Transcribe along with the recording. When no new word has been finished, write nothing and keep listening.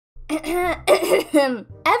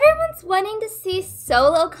Everyone's wanting to see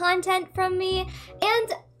solo content from me,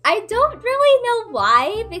 and I don't really know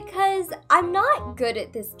why, because I'm not good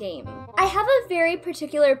at this game. I have a very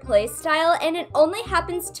particular play style, and it only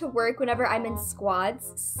happens to work whenever I'm in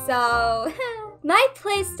squads, so my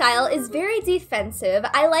play style is very defensive.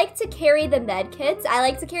 I like to carry the med kits, I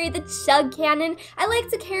like to carry the chug cannon, I like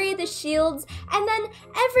to carry the shields, and then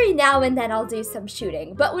every now and then I'll do some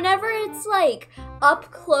shooting. But whenever it's like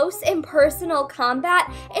up close and personal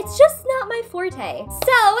combat, it's just not my forte.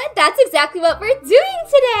 So that's exactly what we're doing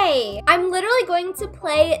today. I'm literally going to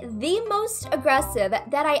play the most aggressive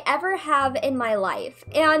that I ever have in my life.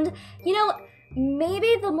 And you know,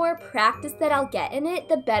 maybe the more practice that I'll get in it,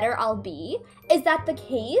 the better I'll be. Is that the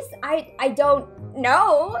case? I don't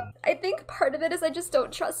know. I think part of it is I just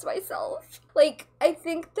don't trust myself. Like, I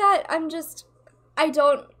think that I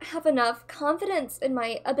don't have enough confidence in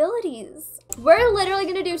my abilities. We're literally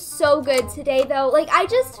gonna do so good today though. Like, I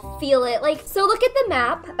just feel it. Like, so look at the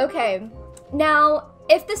map. Okay, now,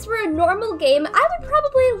 if this were a normal game, I would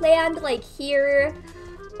probably land like here,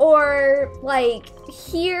 or like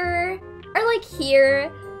here, or like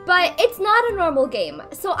here, but it's not a normal game.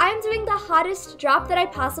 So I'm doing the hottest drop that I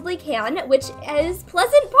possibly can, which is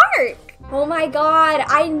Pleasant Park. Oh my god,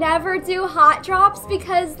 I never do hot drops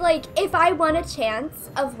because, like, if I want a chance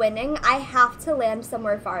of winning, I have to land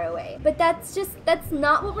somewhere far away. But that's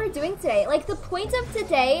not what we're doing today. Like, the point of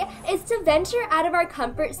today is to venture out of our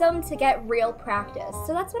comfort zone to get real practice.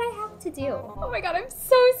 So that's what I have to do. Oh my god, I'm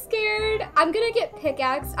so scared. I'm gonna get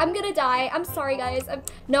pickaxed. I'm gonna die. I'm sorry, guys.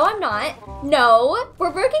 No, I'm not. No,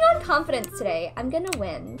 we're working on confidence today. I'm gonna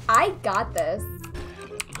win. I got this.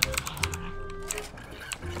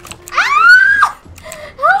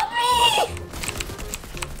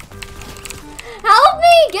 Help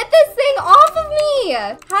me! Get this thing off of me!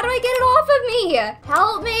 How do I get it off of me?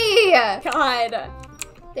 Help me! God.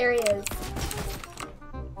 There he is.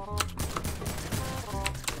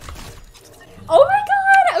 Oh my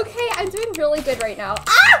god! Okay, I'm doing really good right now.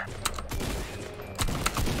 Ah!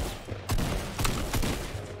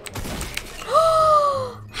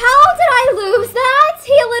 How did I lose that?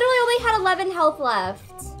 He literally only had 11 health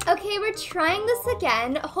left. Okay, we're trying this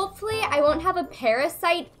again. Hopefully, I won't have a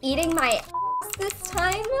parasite eating my ass this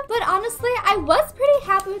time. But honestly, I was pretty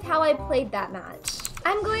happy with how I played that match.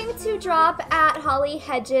 I'm going to drop at Holly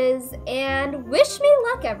Hedges and wish me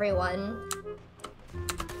luck, everyone.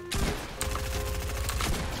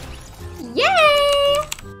 Yay!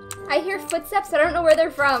 I hear footsteps. I don't know where they're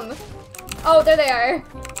from. Oh, there they are.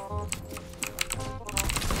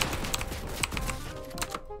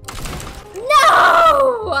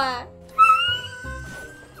 No!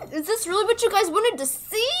 Is this really what you guys wanted to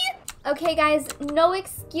see? Okay, guys, no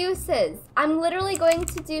excuses. I'm literally going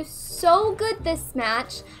to do so good this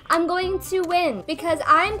match. I'm going to win because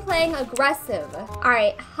I'm playing aggressive. All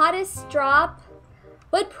right, hottest drop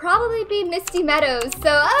would probably be Misty Meadows. So,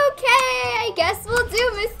 okay, I guess we'll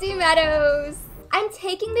do Misty Meadows. I'm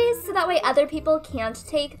taking these so that way other people can't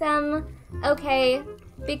take them, okay?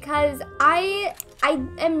 Because I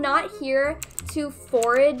am not here to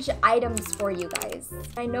forage items for you guys.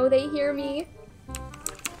 I know they hear me.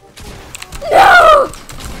 No!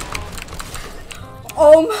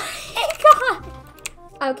 Oh my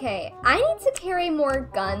god! Okay, I need to carry more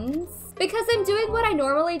guns because I'm doing what I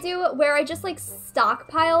normally do where I just like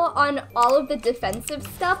stockpile on all of the defensive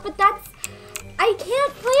stuff, but that's, I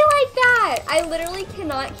can't play like that. I literally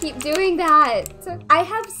cannot keep doing that. I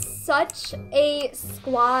have such a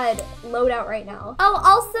squad loadout right now. Oh,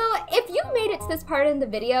 also, if you made it to this part in the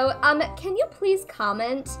video, can you please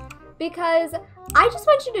comment? Because I just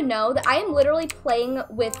want you to know that I am literally playing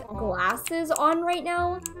with glasses on right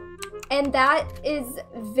now. And that is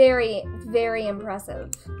very, very impressive.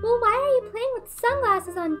 Well, why are you playing with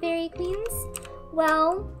sunglasses on, Fairy Queens?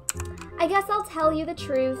 Well, I guess I'll tell you the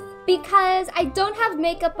truth. Because I don't have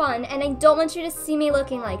makeup on and I don't want you to see me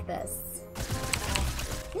looking like this.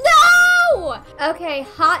 No! Okay,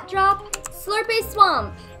 hot drop, Slurpee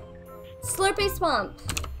Swamp. Slurpee Swamp.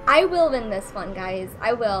 I will win this one, guys.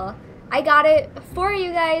 I will. I got it for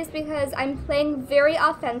you guys because I'm playing very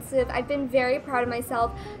offensive. I've been very proud of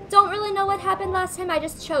myself. Don't really know what happened last time. I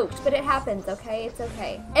just choked, but it happens, okay? It's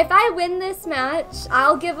okay. If I win this match,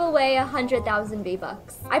 I'll give away 100,000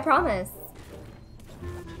 V-Bucks. I promise.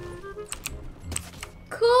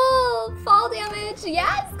 Cool! Fall damage!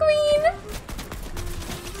 Yes, queen!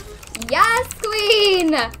 Yes,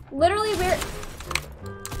 queen! Literally, we're...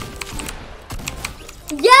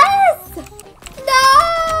 Yes!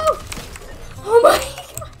 No! Oh my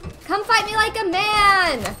god! Come fight me like a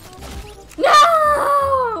man!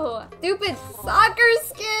 No! Stupid soccer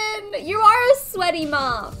skin! You are a sweaty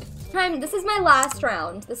mop. This is my last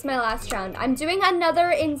round. This is my last round. I'm doing another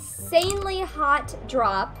insanely hot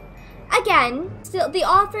drop. Again, still the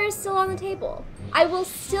offer is still on the table. I will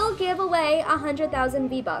still give away 100,000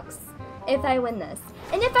 V-Bucks if I win this.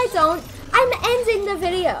 And if I don't, I'm ending the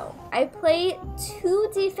video. I play too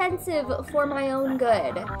defensive for my own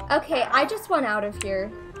good. Okay, I just want out of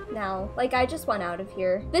here now. Like, I just want out of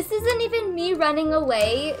here. This isn't even me running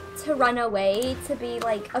away to run away to be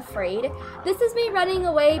like afraid. This is me running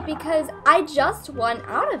away because I just want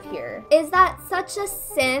out of here. Is that such a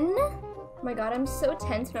sin? Oh my god, I'm so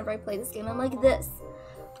tense whenever I play this game. I'm like this.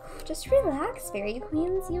 Just relax, Fairy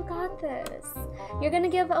Queens, you got this. You're gonna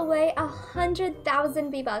give away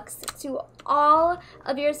 100,000 V-Bucks to all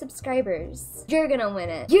of your subscribers. You're gonna win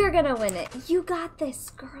it. You're gonna win it. You got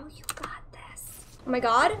this, girl, you got this. Oh my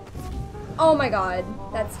god. Oh my god,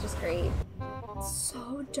 that's just great. It's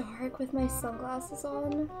so dark with my sunglasses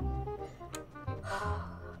on.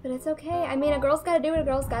 But it's okay. I mean, a girl's gotta do what a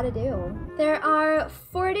girl's gotta do. There are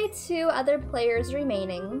 42 other players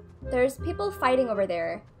remaining. There's people fighting over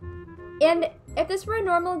there. And if this were a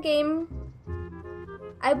normal game,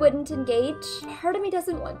 I wouldn't engage. Part of me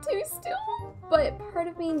doesn't want to still, but part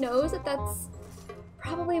of me knows that that's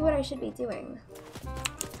probably what I should be doing.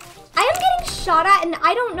 I am getting shot at and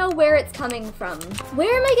I don't know where it's coming from.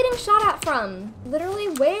 Where am I getting shot at from? Literally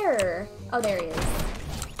where? Oh, there he is.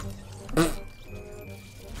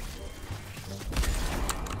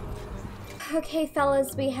 Okay,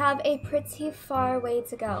 fellas, we have a pretty far way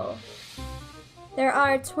to go. There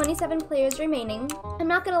are 27 players remaining. I'm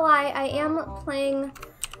not gonna lie, I am playing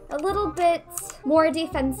a little bit more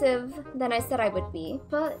defensive than I said I would be,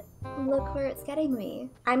 but look where it's getting me.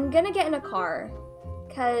 I'm gonna get in a car,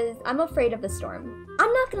 because I'm afraid of the storm.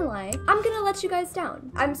 I'm not gonna lie, I'm gonna let you guys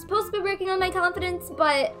down. I'm supposed to be working on my confidence,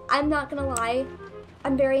 but I'm not gonna lie,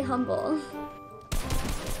 I'm very humble.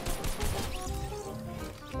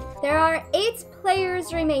 There are 8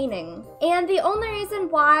 players remaining, and the only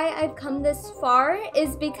reason why I've come this far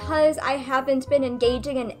is because I haven't been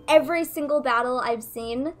engaging in every single battle I've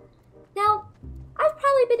seen. Now, I've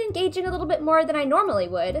probably been engaging a little bit more than I normally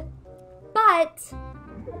would, but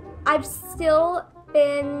I've still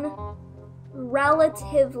been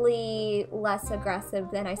relatively less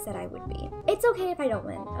aggressive than I said I would be. It's okay if I don't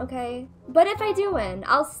win, okay? But if I do win,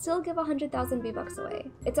 I'll still give 100,000 V-Bucks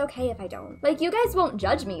away. It's okay if I don't. Like, you guys won't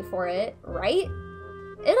judge me for it, right?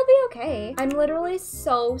 It'll be okay. I'm literally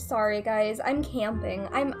so sorry, guys. I'm camping.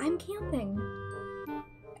 I'm camping.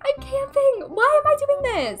 I'm camping. Why am I doing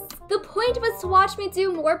this? The point was to watch me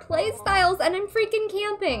do more play styles and I'm freaking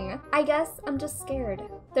camping. I guess I'm just scared.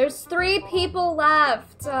 There's 3 people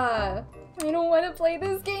left. I don't want to play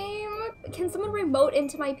this game. Can someone remote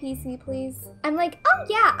into my PC, please? I'm like, oh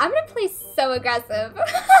yeah, I'm gonna play so aggressive. And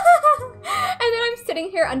then I'm sitting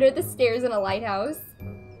here under the stairs in a lighthouse. I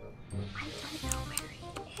don't know where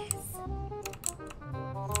he is.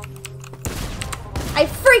 I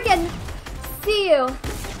freaking see you,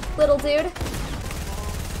 little dude.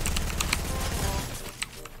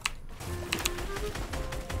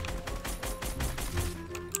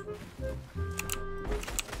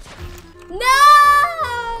 No!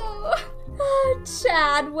 Oh,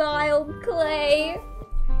 Chad Wild Clay.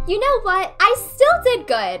 You know what? I still did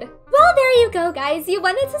good. Well, there you go, guys. You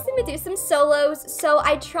wanted to see me do some solos, so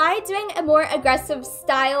I tried doing a more aggressive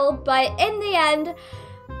style, but in the end,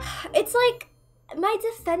 it's like my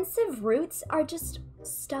defensive roots are just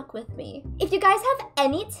stuck with me. If you guys have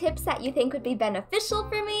any tips that you think would be beneficial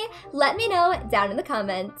for me, let me know down in the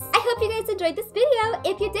comments. I hope you guys enjoyed this video.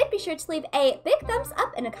 If you did, be sure to leave a big thumbs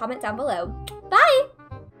up and a comment down below. Bye!